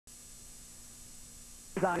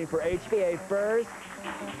designing for HVA Furs,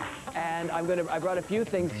 and I brought a few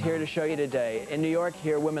things here to show you today. In New York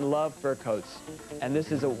here, women love fur coats, and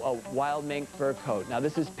this is a wild mink fur coat. Now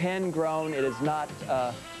this is pen grown. It is not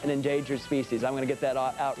an endangered species. I'm going to get that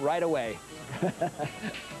out right away.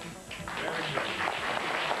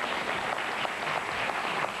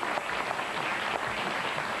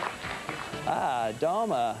 Ah,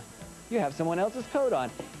 Doma, you have someone else's coat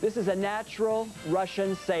on. This is a natural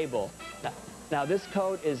Russian sable. Now this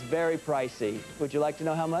coat is very pricey. Would you like to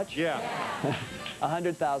know how much? Yeah.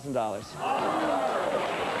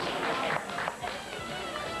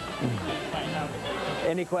 $100,000.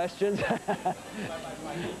 Any questions? Very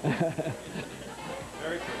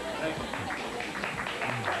true. Thank you.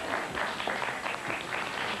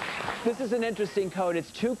 This is an interesting coat.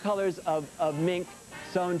 It's two colors of mink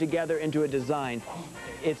sewn together into a design.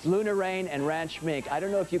 It's Lunar Rain and Ranch Mink. I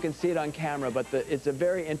don't know if you can see it on camera, but it's a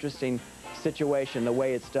very interesting situation, the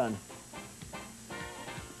way it's done.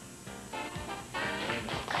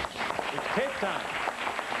 It's tape time.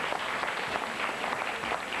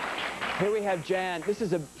 Here we have Jan. This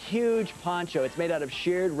is a huge poncho. It's made out of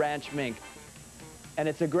sheared ranch mink. And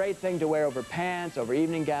it's a great thing to wear over pants, over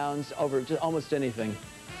evening gowns, over just almost anything.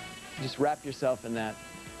 Just wrap yourself in that.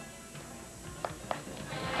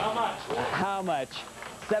 How much? How much?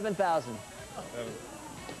 $7,000.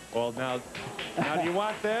 Well, now do you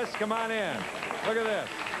want this? Come on in. Look at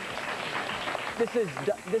this.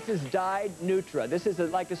 This is dyed Nutra. This is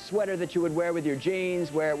like a sweater that you would wear with your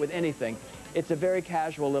jeans, wear it with anything. It's a very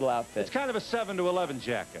casual little outfit. It's kind of a 7 to 11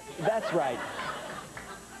 jacket. That's right.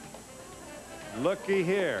 Looky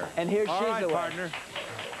here. And here All she's right, away. partner.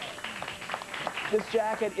 This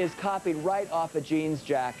jacket is copied right off a jeans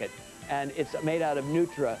jacket, and it's made out of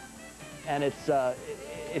Nutra, and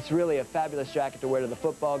it's really a fabulous jacket to wear to the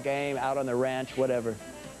football game, out on the ranch, whatever.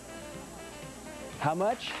 How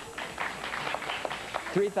much?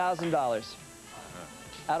 $3,000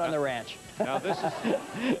 out on the ranch. Now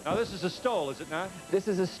this is a stole, is it not? This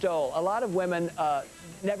is a stole. A lot of women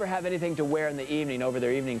never have anything to wear in the evening over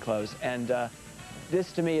their evening clothes, and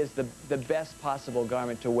this to me is the best possible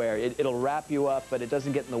garment to wear. It'll wrap you up, but it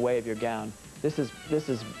doesn't get in the way of your gown. This is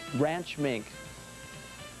ranch mink.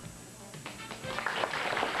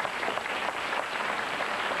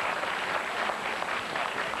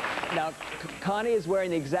 Now, Connie is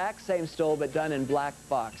wearing the exact same stole, but done in black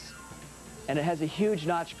fox. And it has a huge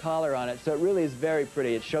notch collar on it, so it really is very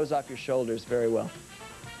pretty. It shows off your shoulders very well.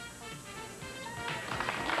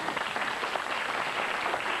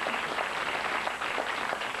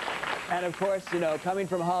 And of course, you know, coming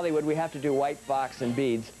from Hollywood, we have to do white fox and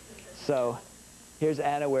beads. So here's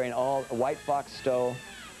Anna wearing all a white fox stole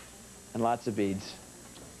and lots of beads.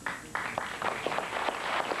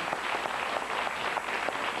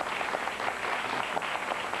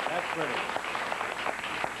 That's pretty.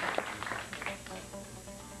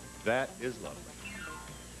 That is lovely.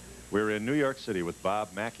 We're in New York City with Bob,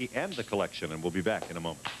 Mackie, and the collection, and we'll be back in a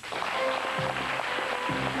moment.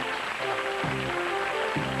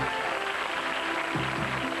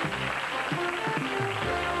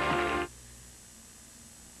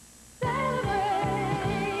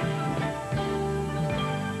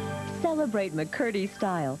 Celebrate McCurdy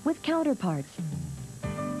style with counterparts.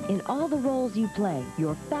 In all the roles you play,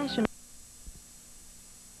 your fashion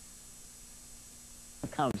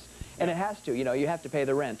counts. And it has to, you know, you have to pay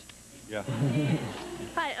the rent. Yeah.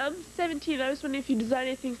 Hi, I'm 17. I was wondering if you design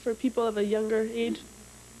anything for people of a younger age.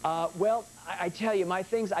 Well, I tell you, my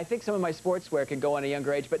things, I think some of my sportswear could go on a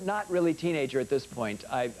younger age, but not really teenager at this point.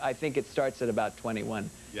 I think it starts at about 21.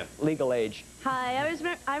 Yeah. Legal age. Hi,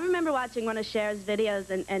 I remember watching one of Cher's videos,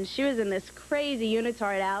 and she was in this crazy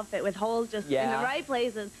unitard outfit with holes just in the right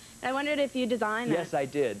places. And I wondered if you designed that. Yes, I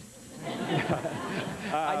did.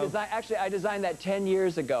 I designed that 10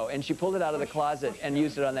 years ago, and she pulled it out of the closet and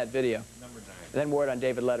used it on that video. Number 9. Then wore it on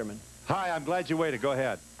David Letterman. Hi, I'm glad you waited. Go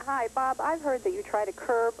ahead. Hi, Bob. I've heard that you try to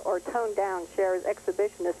curb or tone down Cher's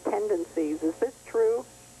exhibitionist tendencies. Is this true?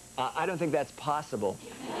 I don't think that's possible.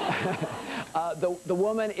 The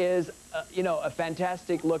woman is, you know, a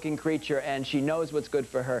fantastic-looking creature, and she knows what's good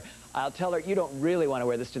for her. I'll tell her, you don't really want to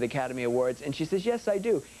wear this to the Academy Awards, and she says, yes, I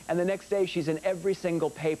do. And the next day, she's in every single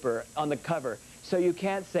paper on the cover, so you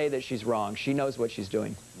can't say that she's wrong. She knows what she's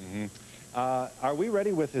doing. Mm-hmm. Are we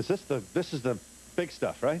ready with, this is the big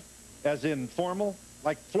stuff, right? As in formal,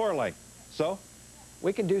 like floor light. So?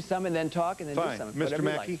 We can do some and then talk and then Fine. do some. Mr.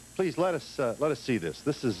 Mackie, please let us see this.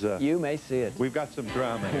 This is... you may see it. We've got some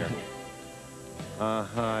drama here.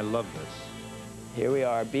 I love this. Here we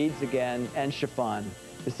are, beads again, and chiffon.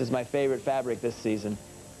 This is my favorite fabric this season.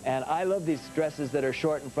 And I love these dresses that are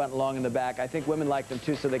short in front and long in the back. I think women like them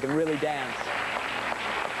too, so they can really dance.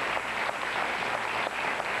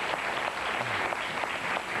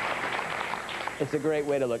 It's a great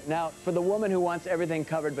way to look. Now, for the woman who wants everything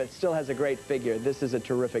covered but still has a great figure, this is a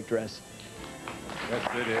terrific dress. Yes,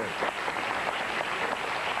 it is.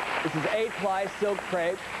 This is 8-ply silk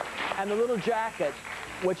crepe, and the little jacket,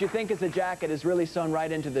 what you think is a jacket, is really sewn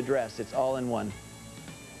right into the dress. It's all in one.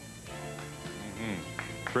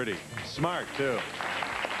 Pretty. Smart, too.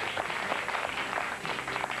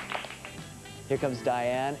 Here comes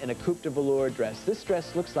Diane in a coupe de velour dress. This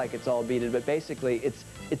dress looks like it's all beaded, but basically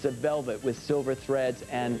it's a velvet with silver threads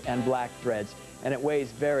and black threads, and it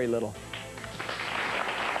weighs very little.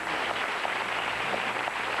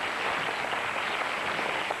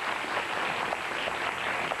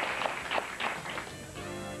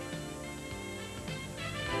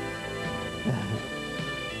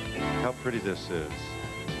 How pretty this is.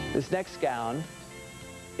 This next gown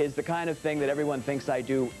is the kind of thing that everyone thinks I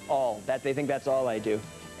do all, that they think that's all I do.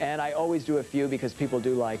 And I always do a few because people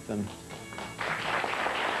do like them.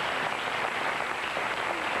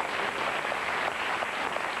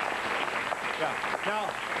 Yeah.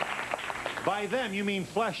 Now, by them, you mean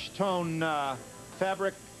flesh tone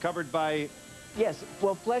fabric covered by... Yes,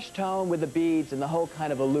 well, flesh tone with the beads and the whole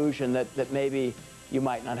kind of illusion that maybe you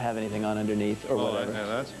might not have anything on underneath or whatever. Yeah,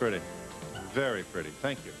 that's pretty. Very pretty.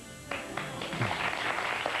 Thank you.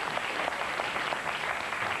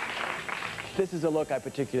 This is a look I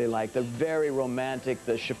particularly like. The very romantic,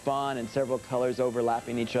 the chiffon and several colors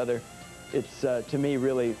overlapping each other. It's, to me,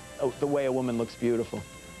 really the way a woman looks beautiful.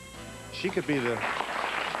 She could be the...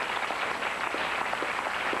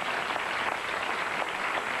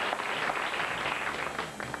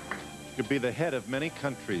 She could be the head of many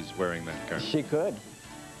countries wearing that garment. She could.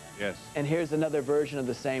 Yes. And here's another version of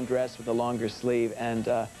the same dress with a longer sleeve, and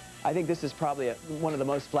I think this is probably one of the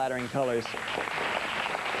most flattering colors.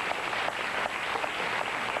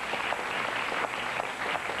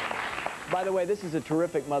 By the way, this is a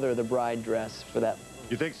terrific Mother of the Bride dress for that.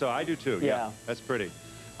 You think so? I do too. Yeah. That's pretty.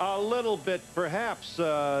 A little bit, perhaps,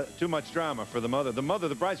 too much drama for the mother. The mother of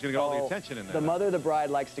the bride's going to get all the attention in there. The Mother of the Bride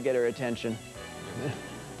likes to get her attention.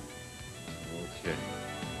 Okay.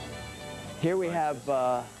 Here we have,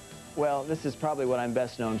 well, this is probably what I'm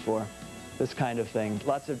best known for, this kind of thing.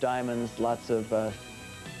 Lots of diamonds, lots of,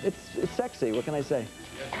 it's sexy, what can I say?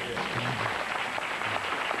 Yes, it is.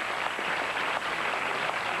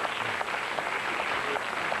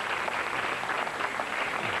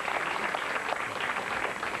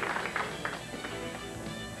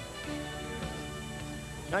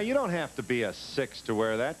 Now, you don't have to be a 6 to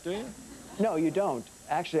wear that, do you? No, you don't.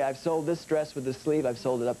 Actually, I've sold this dress with the sleeve. I've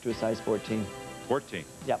sold it up to a size 14. 14?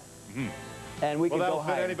 Yep. Mm-hmm. And we can go that'll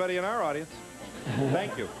higher. fit anybody in our audience.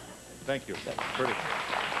 Thank you. Thank you. Pretty.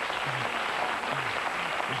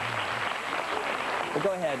 Well,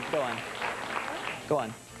 go ahead. Go on. Go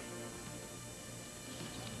on.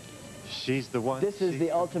 She's the one. This is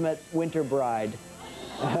the ultimate winter bride.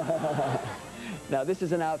 Now, this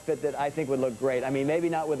is an outfit that I think would look great. I mean, maybe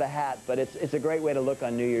not with a hat, but it's a great way to look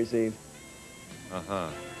on New Year's Eve. Uh-huh.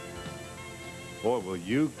 Boy, will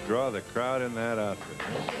you draw the crowd in that outfit.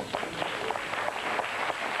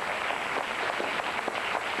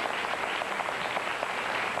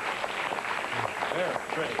 Very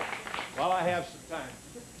pretty. While I have some time.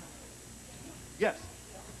 Yes.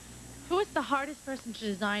 Who is the hardest person to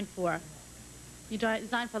design for? You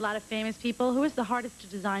design for a lot of famous people. Who is the hardest to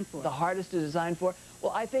design for? The hardest to design for?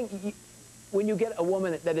 Well, I think when you get a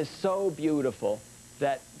woman that is so beautiful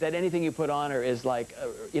that anything you put on her is like,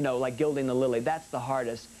 you know, like gilding the lily, that's the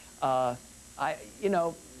hardest. You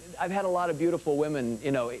know, I've had a lot of beautiful women,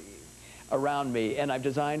 you know, around me, and I've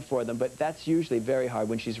designed for them, but that's usually very hard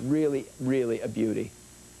when she's really, really a beauty.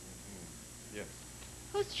 Yes.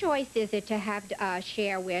 Whose choice is it to have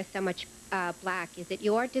Cher wear so much black? Is it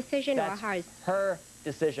your decision or hers? Her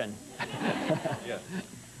decision. Yes.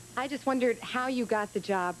 I just wondered how you got the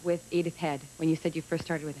job with Edith Head when you said you first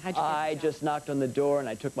started with it. How'd you get the I job? just knocked on the door and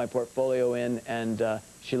I took my portfolio in, and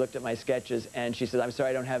she looked at my sketches and she said, "I'm sorry,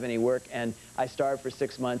 I don't have any work." And I starved for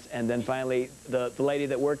 6 months, and then finally the lady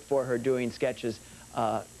that worked for her doing sketches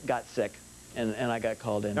got sick, and I got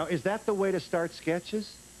called in. Now, is that the way to start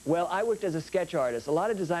sketches? Well, I worked as a sketch artist. A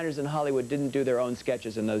lot of designers in Hollywood didn't do their own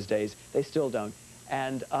sketches in those days. They still don't.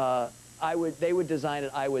 And they would design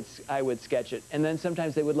it, I would sketch it, and then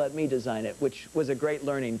sometimes they would let me design it, which was a great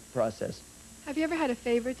learning process. Have you ever had a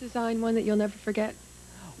favorite design, one that you'll never forget?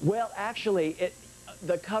 Well, actually,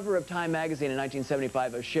 the cover of Time magazine in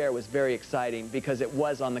 1975 of Cher was very exciting because it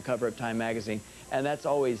was on the cover of Time magazine. And that's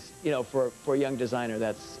always, you know, for a young designer,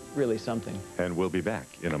 that's really something. And we'll be back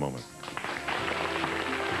in a moment.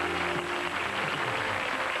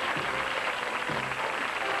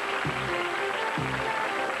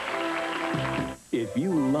 If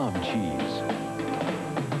you love cheese,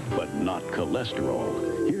 but not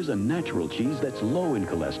cholesterol, here's a natural cheese that's low in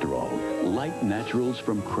cholesterol. Light Naturals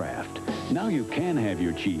from Kraft. Now you can have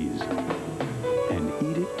your cheese and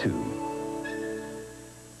eat it too.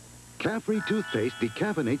 Caffrey toothpaste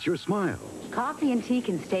decaffeinates your smile. Coffee and tea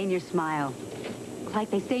can stain your smile, like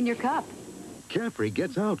they stain your cup. Caffrey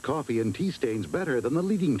gets out coffee and tea stains better than the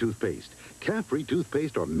leading toothpaste. Caffrey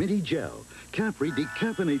toothpaste or Minty Gel. Caffrey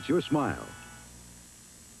decaffeinates your smile.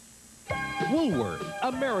 Woolworth,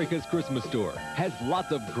 America's Christmas store, has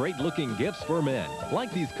lots of great-looking gifts for men,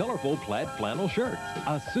 like these colorful plaid flannel shirts,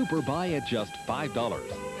 a super buy at just $5.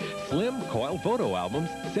 Slim coil photo albums,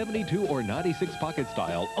 72 or 96 pocket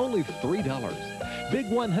style, only $3. Big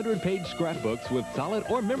 100-page scrapbooks with solid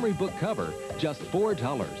or memory book cover, just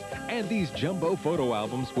 $4. And these jumbo photo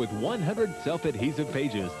albums with 100 self-adhesive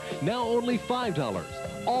pages, now only $5.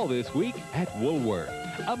 All this week at Woolworth,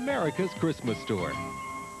 America's Christmas store.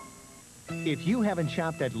 If you haven't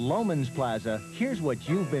shopped at Loehmann's Plaza, here's what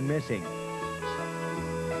you've been missing.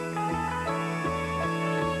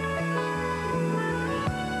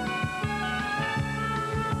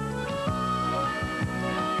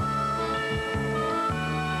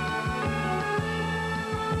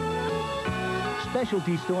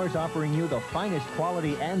 Specialty stores offering you the finest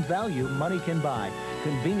quality and value money can buy.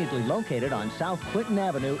 Conveniently located on South Clinton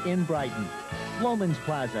Avenue in Brighton. Loehmann's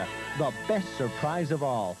Plaza, the best surprise of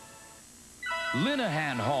all.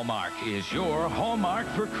 Linehan Hallmark is your hallmark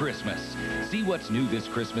for Christmas. See what's new this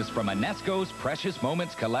Christmas from Inesco's Precious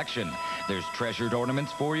Moments collection. There's treasured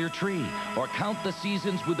ornaments for your tree, or count the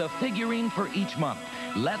seasons with a figurine for each month.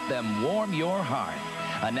 Let them warm your hearth.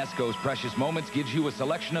 Inesco's Precious Moments gives you a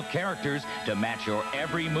selection of characters to match your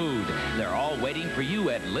every mood. They're all waiting for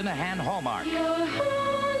you at Linehan Hallmark. Your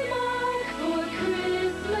Hallmark for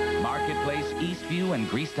Christmas. Marketplace, Eastview, and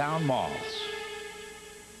Greasetown malls.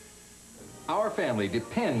 Our family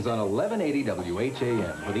depends on 1180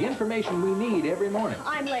 WHAM for the information we need every morning.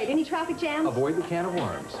 I'm late. Any traffic jams? Avoid the can of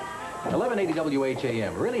worms. 1180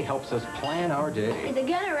 WHAM really helps us plan our day. Is it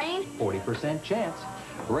gonna rain? 40% chance.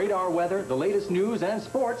 Radar weather, the latest news and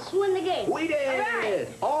sports. Who won the game? We did! Right.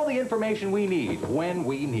 All the information we need when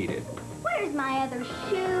we need it. Where's my other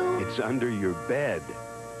shoe? It's under your bed.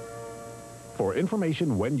 For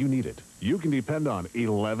information when you need it, you can depend on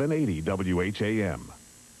 1180 WHAM.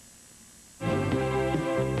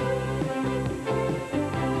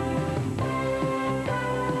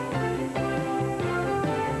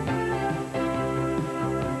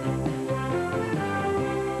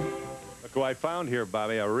 Look who I found here,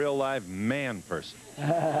 Bobby, a real live man person.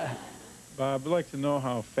 Bob, I'd like to know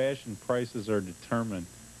how fashion prices are determined.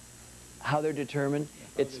 How they're determined?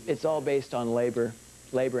 It's all based on labor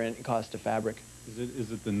and cost of fabric.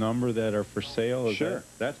 Is it the number that are for sale? Sure,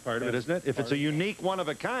 that's part of it, isn't it? If it's a unique one of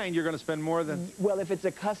a kind, you're going to spend more than... Well, if it's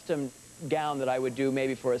a custom gown that I would do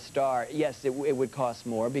maybe for a star, yes, it would cost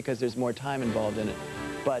more because there's more time involved in it.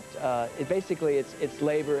 But basically, it's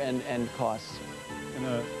labor and costs. Can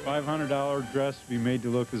a $500 dress be made to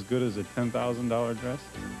look as good as a $10,000 dress?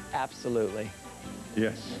 Absolutely.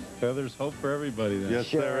 Yes. So there's hope for everybody then. Yes,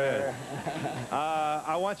 sure. There is.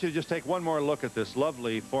 I want you to just take one more look at this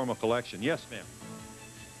lovely formal collection. Yes, ma'am.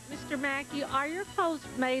 Mr. Mackie, are your clothes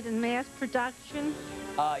made in mass production?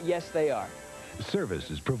 Yes, they are. Service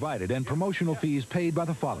is provided and promotional fees paid by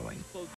the following: